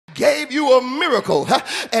gave you a miracle.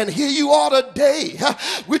 And here you are today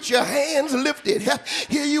with your hands lifted.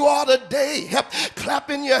 Here you are today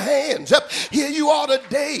clapping your hands. Here you are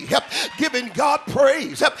today giving God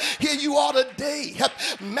praise. Here you are today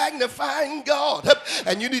magnifying God.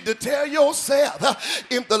 And you need to tell yourself,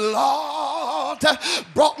 if the Lord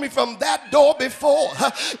brought me from that door before,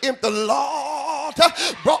 if the Lord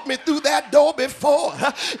brought me through that door before,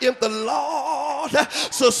 if the Lord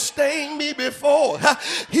sustained me before,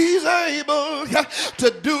 he's able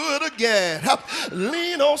to do it again.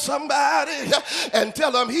 Lean on somebody and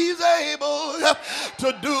tell them he's able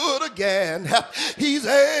to do it again. He's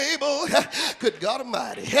able, good God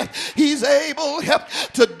Almighty, he's able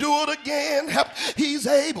to do it again. He's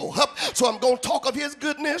able. So I'm going to talk of his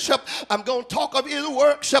goodness. I'm going to talk of his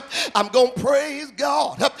works. I'm going to praise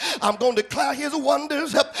God. I'm going to declare his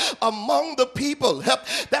wonders among the people.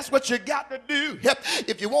 That's what you got to do.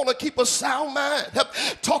 If you want to keep a sound mind,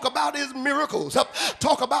 talk about his miracles.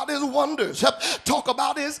 Talk about his wonders. Talk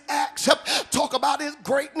about his acts. Talk about his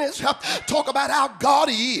greatness. Talk about how God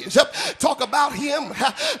he is. Talk about him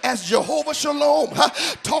as Jehovah Shalom.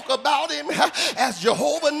 Talk about him as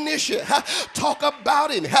Jehovah Nissi. Talk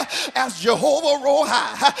about him as Jehovah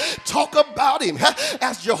Rohi. Talk about him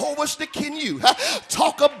as Jehovah Stikinu.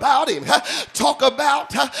 Talk about him. Talk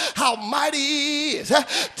about how mighty he is.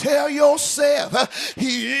 Tell yourself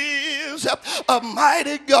he is a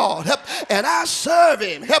mighty God, and I serve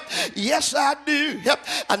him. Yes, I do.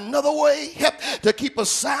 Another way to keep a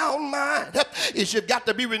sound mind is you've got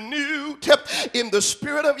to be renewed in the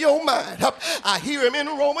spirit of your mind. I hear him in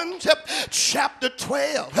Romans chapter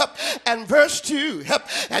 12 and verse 2,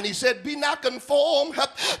 and he said, be not conformed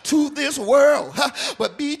to this world,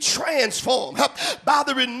 but be transformed by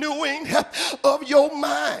the renewing of your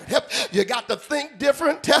mind. You got to think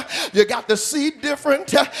different. You got to see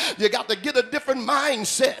different. You got to get a different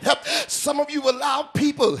mindset. Some of you allow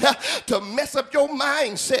people to mess up your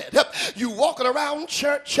mindset. You walking around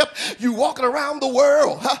church, you walking around the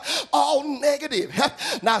world all negative.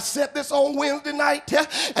 Now I said this on Wednesday night,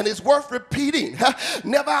 and it's worth repeating.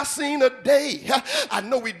 Never I seen a day, I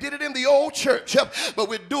know we did it in the old church, but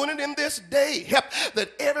we're doing it in this day, that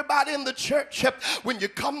everybody in the church, when you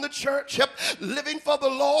come to church living for the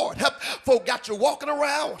Lord, folk got you walking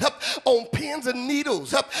around on pins and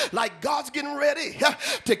needles like God's getting ready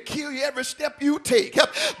to kill you every step you take.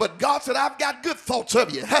 But God said, I've got good thoughts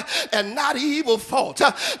of you and not evil thoughts.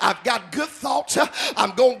 I've got good thoughts.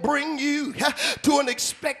 I'm going to bring you to an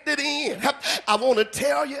expected end. I want to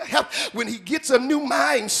tell you, when he gets a new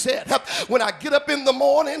mindset, when I get up in the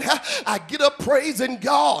morning, I get up praising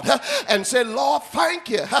God and say, Lord, thank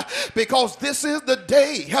you, because this is the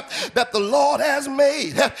day that the Lord has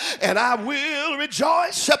made, and I will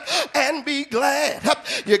rejoice and be glad.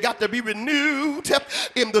 You got to be renewed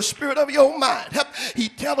in the spirit of your mind. He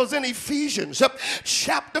tells us in Ephesians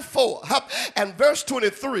chapter 4 and verse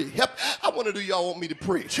 23. I wonder, do y'all want me to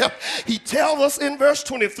preach? He tells us in verse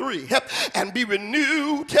 23, and be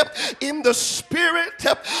renewed in the spirit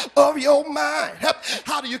of your mind.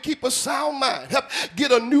 How do you keep a sound mind?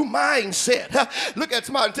 Get a new mindset. Look at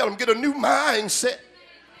somebody and tell them, get a new mindset.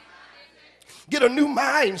 Get a new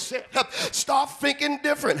mindset. Start thinking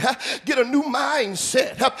different. Get a new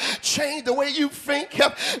mindset. Change the way you think.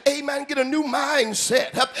 Amen. Get a new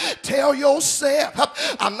mindset. Tell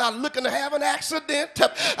yourself, I'm not looking to have an accident.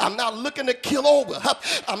 I'm not looking to kill over.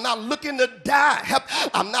 I'm not looking to die.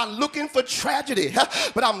 I'm not looking for tragedy,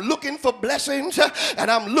 but I'm looking for blessings, and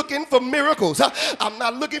I'm looking for miracles. I'm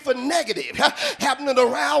not looking for negative happening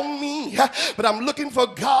around me, but I'm looking for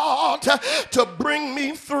God to bring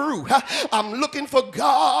me through. I'm looking for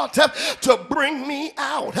God to bring me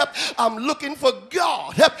out. I'm looking for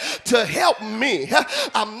God to help me.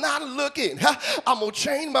 I'm not looking. I'm going to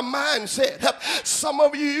change my mindset. Some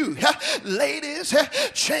of you ladies,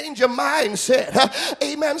 change your mindset.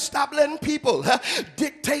 Amen. Stop letting people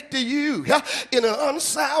dictate to you in an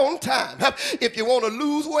unsound time. If you want to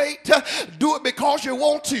lose weight, do it because you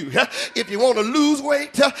want to. If you want to lose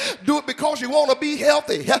weight, do it because you want to be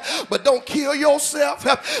healthy. But don't kill yourself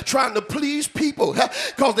trying to please people,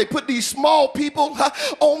 because they put these small people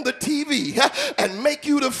on the TV and make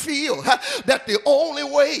you to feel that the only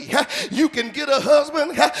way you can get a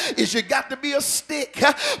husband is you got to be a stick.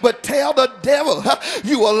 But tell the devil,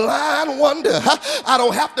 you a lying wonder. I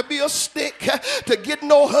don't have to be a stick to get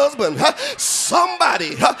no husband.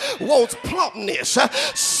 Somebody wants plumpness.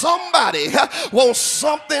 Somebody wants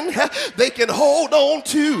something they can hold on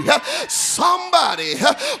to. Somebody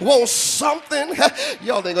wants something.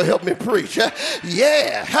 Y'all ain't gonna help me preach.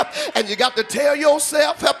 Yeah. And you got to tell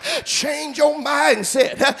yourself, change your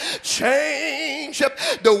mindset. Change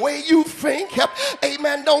the way you think.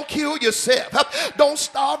 Amen. Don't kill yourself. Don't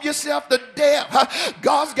starve yourself to death.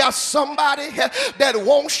 God's got somebody that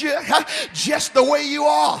wants you just the way you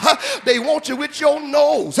are. They want you with your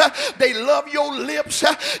nose. They love your lips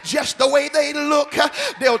just the way they look.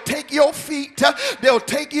 They'll take your feet. They'll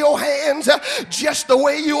take your hands just the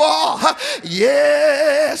way you are.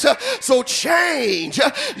 Yes. So change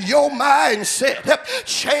your mindset.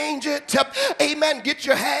 Change it. Amen. Get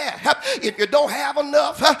your hair. If you don't have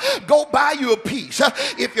enough, go buy you a piece.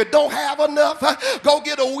 If you don't have enough, go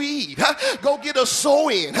get a weave. Go get a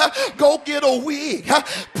sew-in. Go get a wig.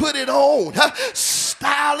 Put it on.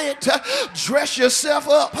 Style it. Dress yourself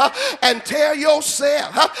up and tell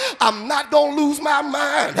yourself, I'm not going to lose my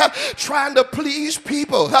mind trying to please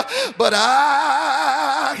people, but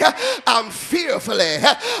I'm fearfully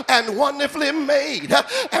and wonderfully made,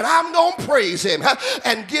 and I'm going to praise him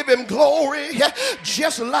and give him glory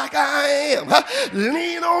just like I am.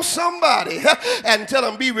 Lean on somebody and tell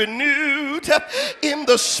them, be renewed in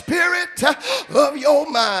the spirit of your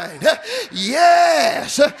mind.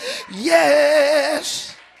 Yes,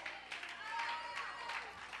 yes.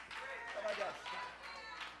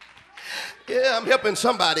 Yeah, I'm helping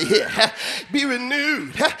somebody here. Be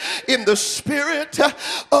renewed in the spirit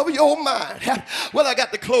of your mind. Well, I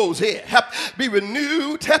got to close here. Be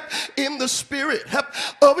renewed in the spirit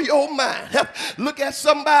of your mind. Look at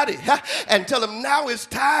somebody and tell them, now it's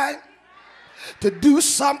time to do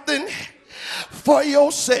something for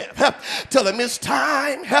yourself. Tell them it's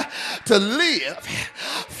time to live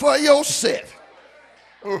for yourself.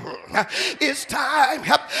 It's time,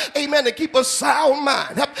 amen, to keep a sound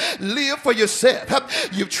mind. Live for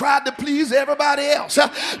yourself. You've tried to please everybody else.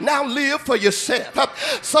 Now live for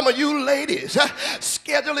yourself. Some of you ladies,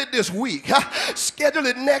 schedule it this week. Schedule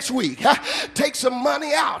it next week. Take some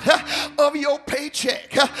money out of your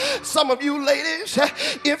paycheck. Some of you ladies,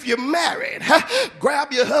 if you're married,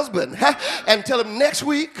 grab your husband and tell him next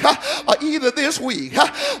week or either this week,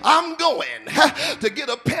 I'm going to get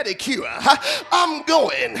a pedicure. I'm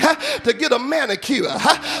going to get a manicure.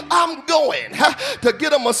 I'm going to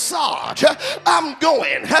get a massage. I'm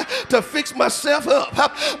going to fix myself up.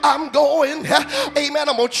 I'm going, amen,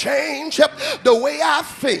 I'm going to change the way I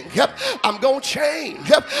think. I'm going to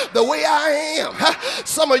change the way I am.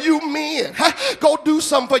 Some of you men, go do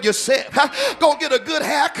something for yourself. Go get a good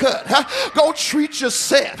haircut. Go treat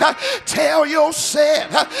yourself. Tell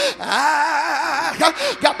yourself,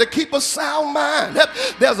 I got to keep a sound mind.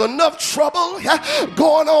 There's enough trouble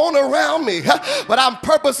going on around me, but I'm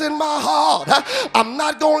purposing my heart. I'm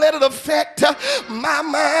not going to let it affect my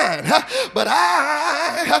mind, but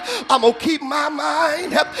I'm going to keep my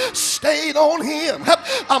mind stayed on him.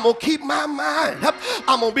 I'm going to keep my mind.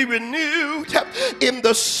 I'm going to be renewed in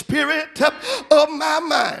the spirit of my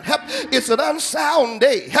mind. It's an unsound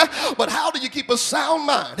day, but how do you keep a sound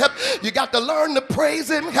mind? You got to learn to praise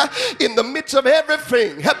him in the midst of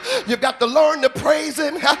everything. You've got to learn to praise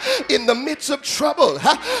him in the midst of trouble.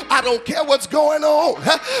 I don't care what's going on.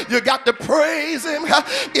 You got to praise him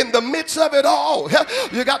in the midst of it all.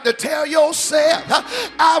 You got to tell yourself,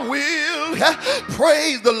 I will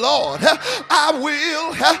praise the Lord. I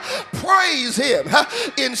will praise him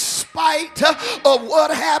in spite of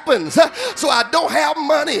what happens. So I don't have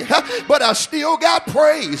money, but I still got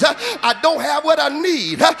praise. I don't have what I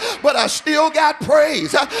need, but I still got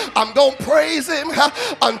praise. I'm going to praise him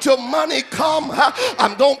until money come.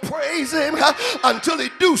 I'm going to praise him until he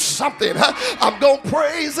do something. I'm going to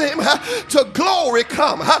praise him till glory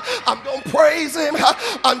come. I'm going to praise him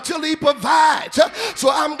until he provides.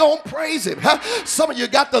 So I'm going to praise him. Some of you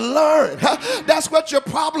got to learn. That's what your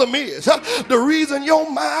problem is. The reason your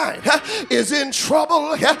mind is in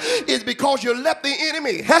trouble is because you let the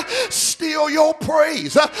enemy steal your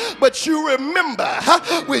praise. But you remember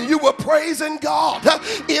when you were praising God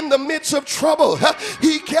in the midst of trouble,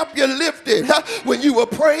 he kept you lifted. When you were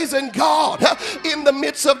praising God in the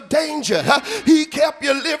midst of danger, he kept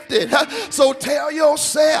you lifted. So tell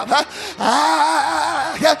yourself,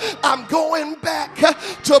 I'm going back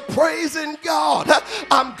to praising God.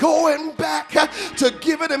 I'm going back to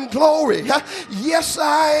giving him glory. Yes,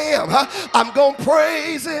 I am. I'm going to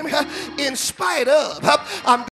praise him in spite of. I'm